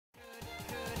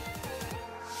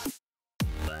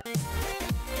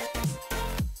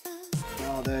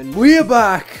And we're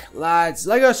back, lads.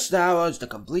 Lego Star Wars, the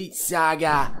Complete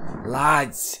Saga,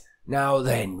 lads. Now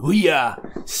then, we are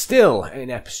still in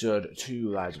episode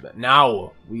 2, lads, but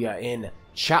now we are in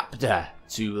chapter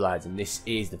 2, lads, and this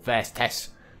is the first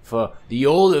test for the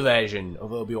older version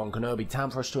of Obi-Wan Kenobi.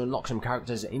 Time for us to unlock some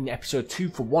characters in episode 2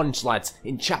 for once, lads.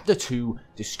 In chapter 2,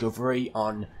 Discovery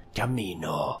on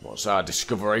Kamino. What's our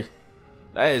discovery?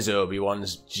 There's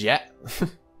Obi-Wan's jet.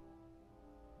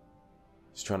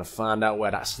 Just trying to find out where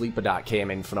that sleeper dart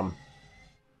came in from.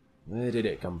 Where did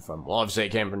it come from? Well, obviously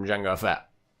it came from Jango Fett.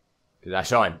 Because I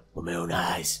saw him with my own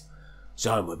eyes.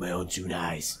 Saw him with my own two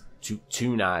eyes. Two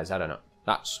eyes, I don't know.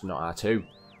 That's not R2.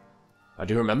 I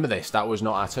do remember this. That was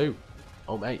not R2.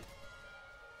 Oh, mate.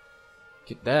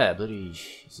 Get there, bloody...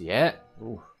 Is he it?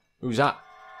 Ooh. Who's that?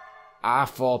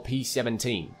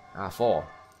 R4P17. R4.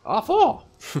 R4!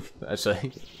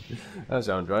 Actually. That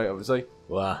sounds right, obviously.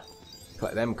 Well,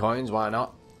 collect them coins, why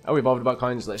not? Are we bothered about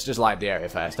coins? Let's just light the area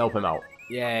first. Help him out.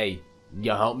 Yay. You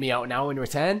help me out now in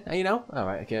return? You know?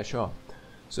 Alright, okay, sure.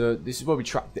 So, this is where we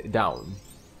tracked it down.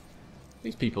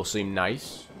 These people seem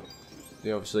nice.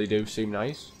 They obviously do seem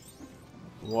nice.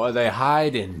 What are they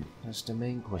hiding? That's the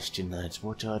main question, lads.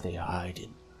 What are they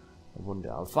hiding? I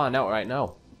wonder. I'll find out right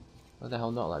now. What the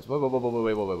hell not, lads?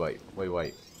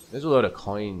 Wait. There's a load of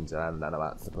coins and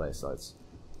about the place, lads.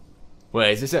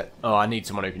 Wait, is this it? Oh, I need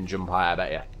someone who can jump high, I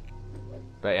bet you.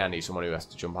 Bet you I need someone who has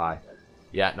to jump high.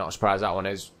 Yeah, not surprised that one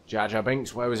is. Jar Jar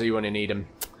Binks, where was he when you need him?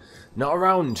 Not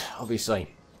around, obviously.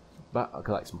 But I'll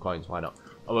collect some coins, why not?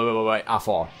 Oh, wait,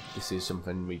 R4. This is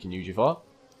something we can use you for.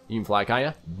 You can fly, can't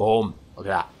you? Boom. Look at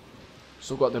that.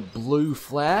 Still got the blue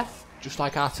flare, just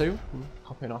like R2.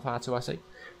 Hopping off R2, I see.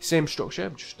 Same structure,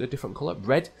 just a different colour.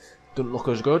 Red. Doesn't look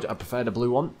as good. I prefer the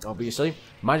blue one, obviously.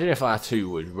 Imagine if R2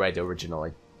 was red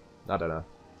originally. I don't know.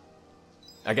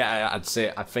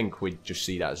 I think we'd just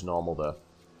see that as normal, though.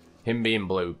 Him being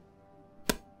blue.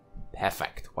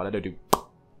 Perfect. What did I do?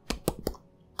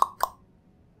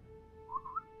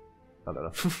 I don't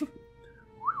know.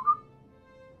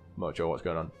 I'm not sure what's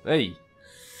going on. Hey!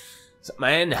 What's up,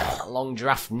 man? Long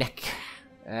giraffe neck.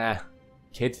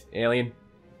 Kid, alien.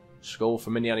 Skull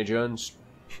from Indiana Jones.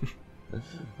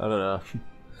 I don't know.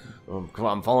 Come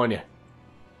on, I'm following you.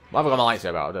 Why have I got my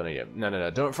lightsaber out? I don't need it.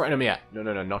 No. Don't threaten them yet.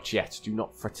 No, not yet. Do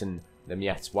not threaten them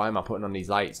yet. Why am I putting on these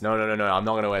lights? No. I'm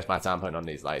not going to waste my time putting on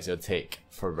these lights. It'll take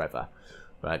forever.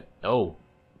 Right. Oh.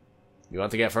 You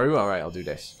want to get through? Alright, I'll do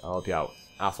this. I'll help you out.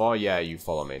 R4, yeah, you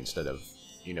follow me instead of,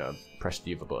 you know, press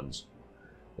the other buttons.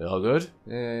 Is it all good?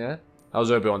 Yeah.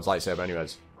 How's Obi-Wan's lightsaber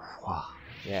anyways? Wow.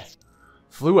 Yeah.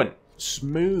 Fluent.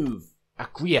 Smooth.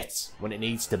 Accurate when it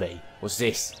needs to be. What's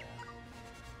this?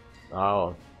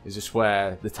 Oh. Is this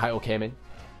where the title came in?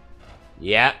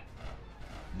 Yeah.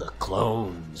 The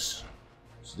clones.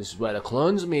 So this is where the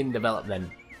clones are being developed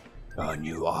then. A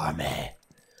new army.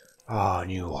 Our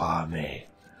new army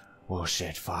will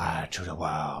set fire to the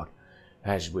world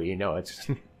as we know it.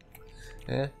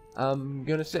 Yeah. I'm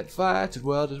gonna set fire to the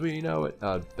world as we know it.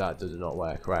 Oh, that does not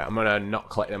work. Right, I'm gonna not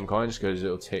collect them coins because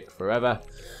it'll take forever.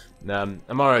 I'm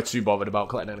already too bothered about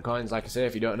collecting the coins, like I say,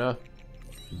 if you don't know.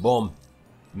 Boom.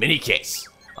 Mini kits.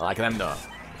 I like them though.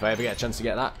 If I ever get a chance to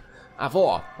get that.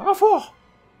 R4.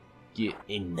 Get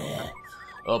in there.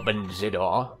 Open the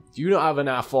door. Do you not have an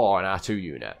R4 and R2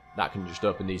 unit that can just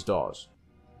open these doors?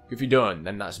 If you don't,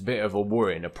 then that's a bit of a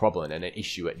worry and a problem and an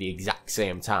issue at the exact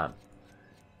same time.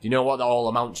 Do you know what that all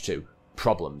amounts to?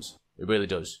 Problems. It really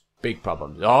does. Big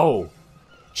problems. Oh!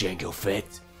 Jango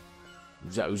Fett.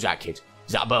 Who's that kid?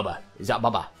 Is that Bubba? Is that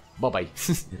Bubba? Bobby.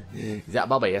 Is that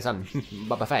Bobby? Yes, I'm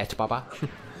Bubba Fett, Bubba.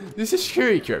 This is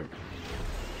security crew.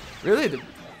 Really?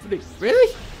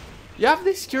 Really? You have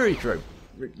this security crew?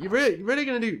 You're really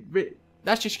gonna do...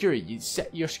 That's your security. You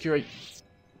set your security...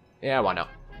 Yeah, why not?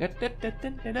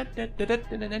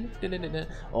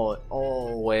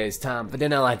 Always time for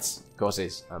dinner, lads. Of course it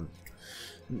is.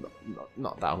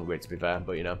 Not that hungry, to be fair,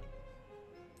 but you know.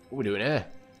 What are we doing here?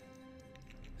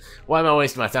 Why am I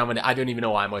wasting my time with it? I don't even know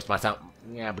why I'm wasting my time.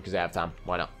 Yeah, because I have time.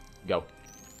 Why not? Go.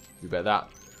 You bet that.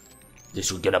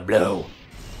 This was gonna blow.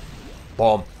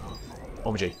 Bomb.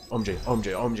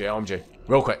 OMG.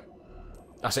 Real quick.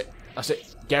 That's it.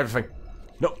 Get everything.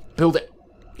 No, build it.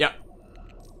 Yeah.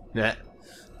 Nah.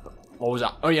 What was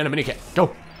that? Oh yeah, a mini kit.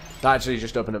 Go. That actually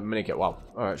just opened up a mini kit. Wow.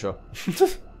 Alright, sure.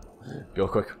 Real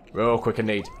quick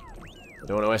indeed. I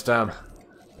don't want to waste time.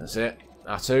 That's it.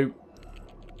 R2.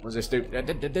 What's this do?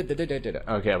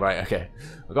 Okay, right, okay.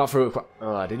 I got through it.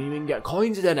 Oh, I didn't even get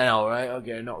coins in there now, right?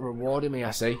 Okay, not rewarding me,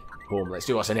 I see. Boom, let's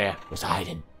see what's in here. What's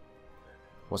hiding?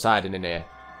 What's hiding in here?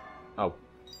 Oh.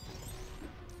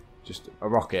 Just a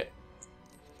rocket.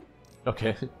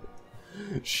 Okay.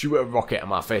 Shoot a rocket at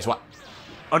my face. What?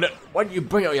 Oh no, why don't you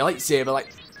bring out your lightsaber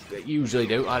like you usually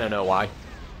do? I don't know why.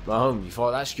 Well, you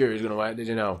thought that skewer was going to work, did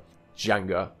you know?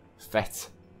 Jango Fett,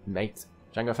 mate.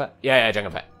 Jango Fett? Yeah,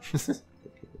 Jango Fett.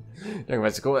 Jango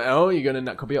Fett's cool. Oh, you're going to...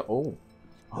 That could be a... Oh.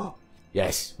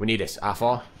 Yes, we need this.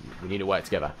 R4. We need to work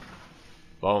together.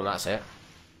 Boom, that's it.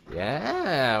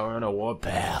 Yeah, we're on a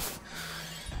warpath.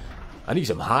 I need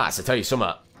some hearts, I tell you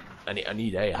something. I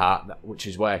need a heart which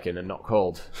is working and not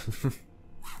cold. To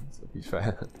be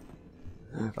fair.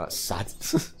 That's sad.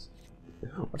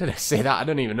 Why did I say that? I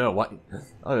don't even know. What?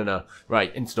 I don't know.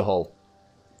 Right, into the hole.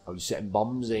 Oh, you're setting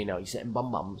bombs, you know. You're setting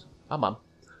bombs. Bam.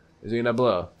 Is he going to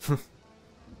blow? Is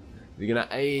he going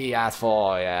to... Hey,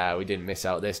 R4. Yeah, we didn't miss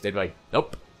out this, did we?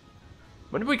 Nope.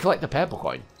 When did we collect the purple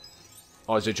coin?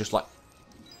 Or is it just like...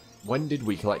 When did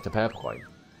we collect the purple coin?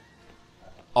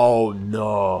 Oh,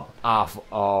 no.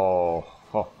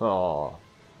 Oh.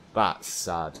 That's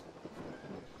sad.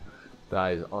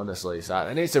 That is honestly sad.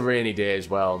 And it's a rainy day as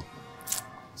well.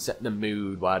 Set the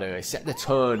mood, why don't I? Set the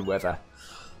tone, weather.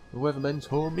 The weatherman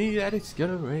told me that it's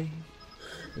gonna rain.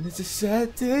 And it's a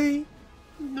sad day.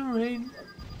 And the rain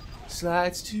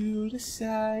slides to the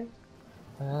side.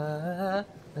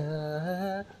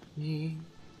 Me.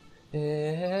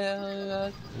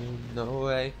 No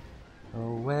way.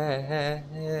 Away.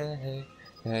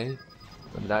 Hey.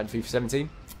 Remember that in FIFA 17?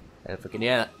 I fucking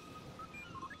yeah.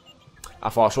 I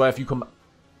swear if you come back.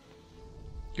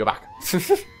 Go back.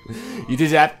 You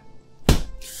did that.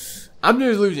 I'm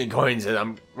just losing coins and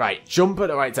I'm... Right, jump at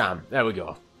the right time. There we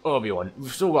go. Obi-Wan.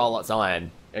 We've still got a lot to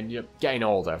learn. And you're getting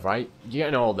older, right? You're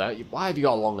getting older. Why have you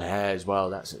got long hair as well?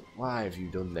 That's it. Why have you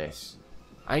done this?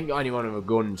 I ain't got anyone with a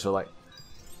gun to like...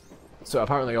 So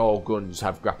apparently all guns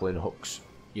have grappling hooks,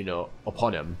 you know,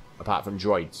 upon them. Apart from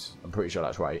droids. I'm pretty sure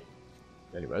that's right.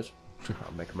 Anyways.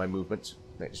 I'm making my movements.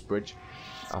 Next bridge.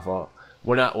 I thought...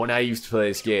 When I used to play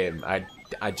this game,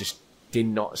 I just did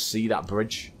not see that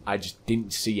bridge. I just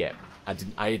didn't see it.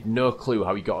 I had no clue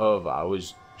how he got over. I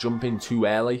was jumping too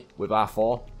early with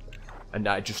R4, and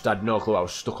I just had no clue. I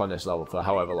was stuck on this level for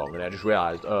however long, and I just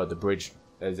realised, oh, the bridge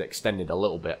is extended a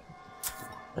little bit,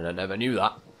 and I never knew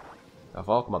that.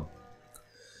 R4, come on.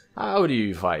 How do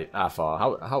you fight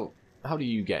R4? How do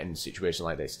you get in a situation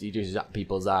like this? Do you just zap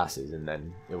people's asses and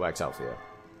then it works out for you?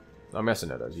 I'm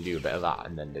guessing it does. You do a bit of that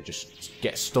and then they just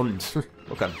get stunned.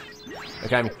 Okay.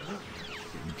 Okay.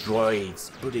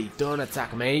 Droids, buddy, don't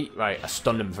attack me. Right, I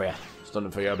stunned them for you. Stunned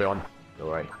them for you, everyone. Don't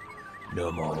worry. No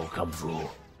more will come through.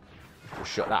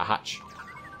 Just shut that hatch.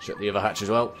 Shut the other hatch as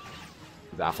well.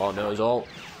 That R4 knows all.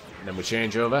 And then we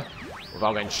change over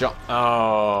without getting shot.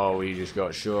 Oh, we just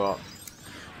got shot.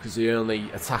 Because they only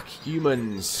attack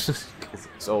humans.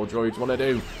 That's all droids want to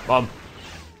do. Bomb.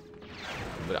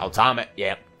 I'll time it.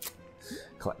 Yep.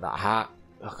 Collect that heart.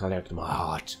 Oh, collect my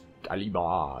heart.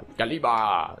 Galibar.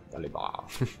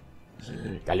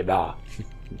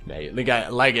 Mate,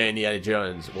 Lego Indiana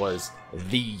Jones was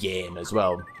the game as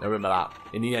well. I remember that.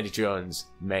 Indiana Jones,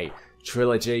 mate.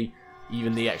 Trilogy,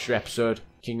 even the extra episode,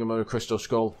 Kingdom of the Crystal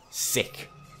Skull, sick.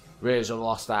 Raiders of the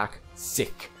Lost Ark,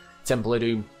 sick. Temple of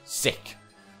Doom, sick.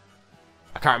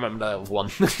 I can't remember the other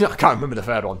one. I can't remember the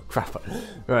third one. Crap.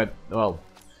 Right, well.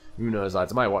 Who knows,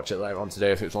 lads? I might watch it later on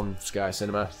today if it's on Sky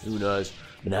Cinema. Who knows?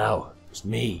 But now, it's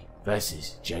me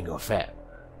versus Jango Fett.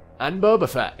 And Boba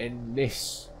Fett in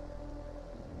this.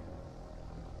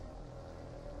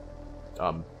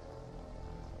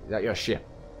 Is that your ship?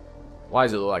 Why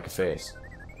does it look like a face?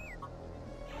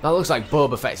 That looks like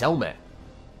Boba Fett's helmet.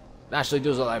 It actually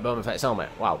does look like Boba Fett's helmet.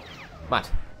 Wow. Mad.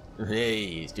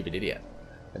 Hey, stupid idiot.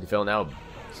 How do you feel now?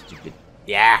 Stupid.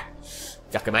 Yeah.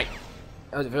 Exactly, mate.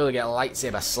 How does it feel to get a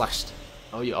lightsaber slashed?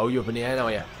 Oh, you up in the air now,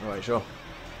 are you? Alright, sure.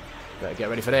 Better get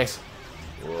ready for this.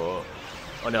 Whoa.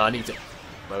 Oh no, I need to...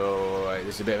 Wait,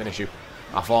 this is a bit of an issue.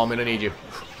 I'm gonna need you.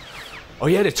 Oh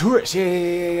yeah, the turrets!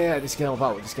 Yeah. This can help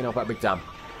out. This can help out big time.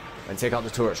 And take out the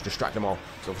turrets, distract them all.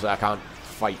 So obviously I can't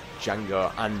fight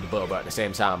Jango and Boba at the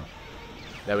same time.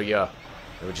 There we go.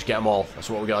 We'll just get them all. That's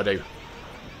what we gotta do.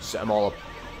 Set them all up.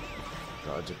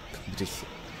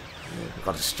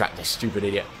 Gotta distract this stupid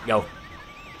idiot. Go.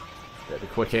 Better be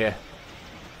quick here.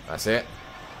 That's it.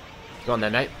 Go on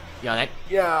then, mate. Yeah, mate.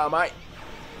 Yeah, mate.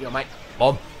 Yeah, mate.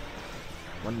 Bomb.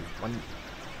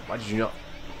 Why did you not?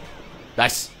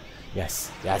 Nice.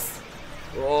 Yes.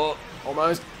 Oh,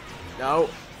 almost. No.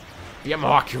 Be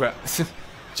more accurate.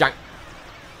 Jank.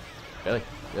 Really?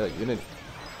 You're gonna...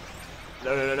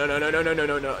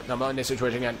 No. I'm not in this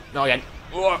situation again. No, again.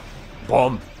 Oh.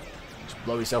 Bomb. Just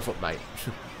blow yourself up, mate.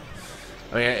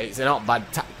 I mean, it's a not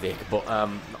bad tactic, but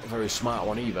not a very smart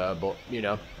one either, but, you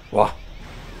know. What?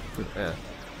 Yeah.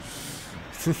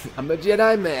 I'm a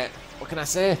Jedi, mate. What can I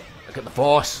say? Look at the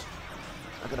Force.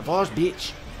 Look at the Force,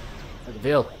 bitch. Look at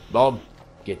Phil. Bob,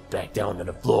 get back down to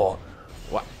the floor.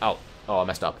 What? Oh, I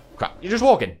messed up. Crap, you're just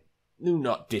walking. Do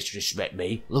not disrespect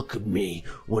me. Look at me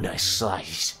when I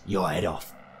slice your head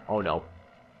off. Oh no.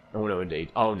 Oh no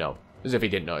indeed. Oh no. As if he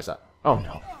didn't notice that. Oh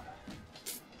no.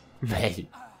 Mate.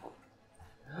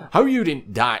 How you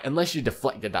didn't die unless you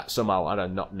deflected that somehow. I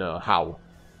do not know how.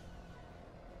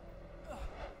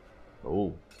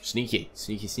 Oh, sneaky.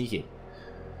 Sneaky, sneaky.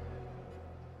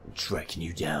 I'm tracking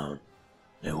you down.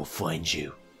 I will find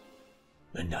you.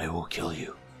 And I will kill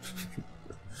you.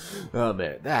 Oh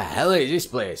mate, the hell is this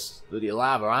place? Bloody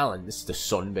Lava Island. This is the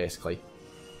sun, basically.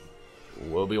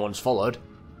 Obi-Wan's followed.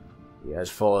 He has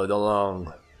followed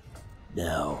along.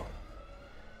 Now,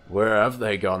 where have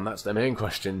they gone? That's the main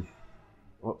question.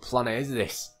 What planet is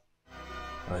this?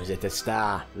 Or is it a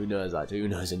star? Who knows that? Who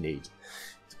knows indeed?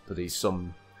 But he's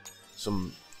some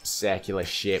circular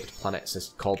shaped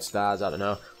planets called stars, I don't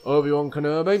know. Obi-Wan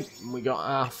Kenobi. We got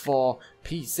our 4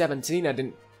 P17. I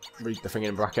didn't read the thing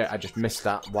in bracket, I just missed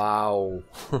that. Wow.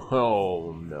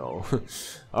 Oh no.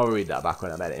 I'll read that back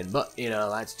when I'm editing. But you know,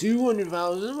 that's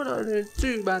 200,000. We're not doing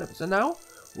too bad. So now,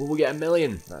 will we get 1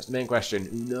 million? That's the main question.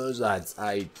 Who knows, lads?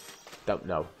 I don't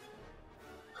know.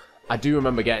 I do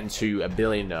remember getting to 1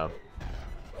 billion though.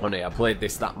 Honey, I played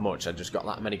this that much, I just got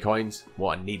that many coins.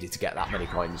 Well, I needed to get that many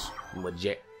coins.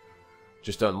 Legit.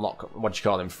 Just to unlock, what do you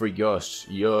call them, 3 ghosts.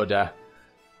 Yoda,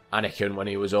 Anakin when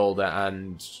he was older,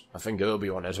 and I think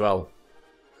Obi-Wan as well.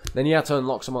 Then you had to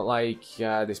unlock something like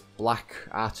this black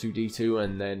R2-D2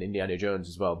 and then Indiana Jones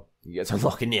as well. You get to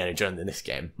unlock Indiana Jones in this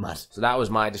game. Mad. So that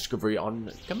was my discovery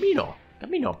on Kamino.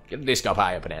 Kamino. Get the disco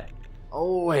pie up in here.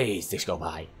 Always disco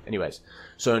pie. Anyways,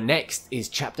 so next is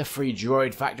Chapter 3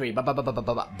 Droid Factory. But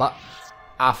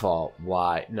I thought,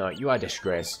 why? No, you are a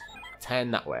disgrace.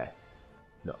 Turn that way.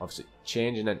 No, obviously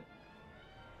changing it.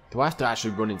 Do I have to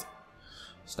actually run into...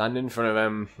 Stand in front of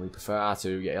him. We prefer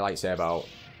R2. Get your lightsaber out.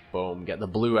 Boom. Get the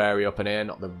blue area up in here,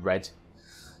 not the red.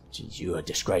 Jeez, you're a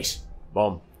disgrace.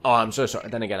 Boom. Oh, I'm so sorry.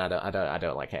 Then again, I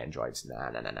don't like hitting droids. Nah.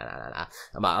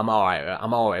 I'm alright.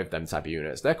 I'm alright with them type of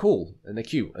units. They're cool and they're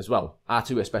cute as well.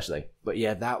 R2 especially. But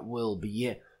yeah, that will be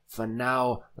it for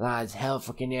now, lads. Hell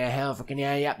fucking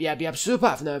yeah. Yep.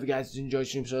 Super. For now, if you guys enjoyed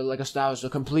stream, so Lego Star Wars: The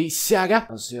Complete Saga.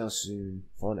 I'll see you all soon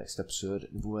for next episode.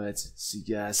 In other words, see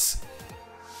you guys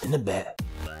in a bit.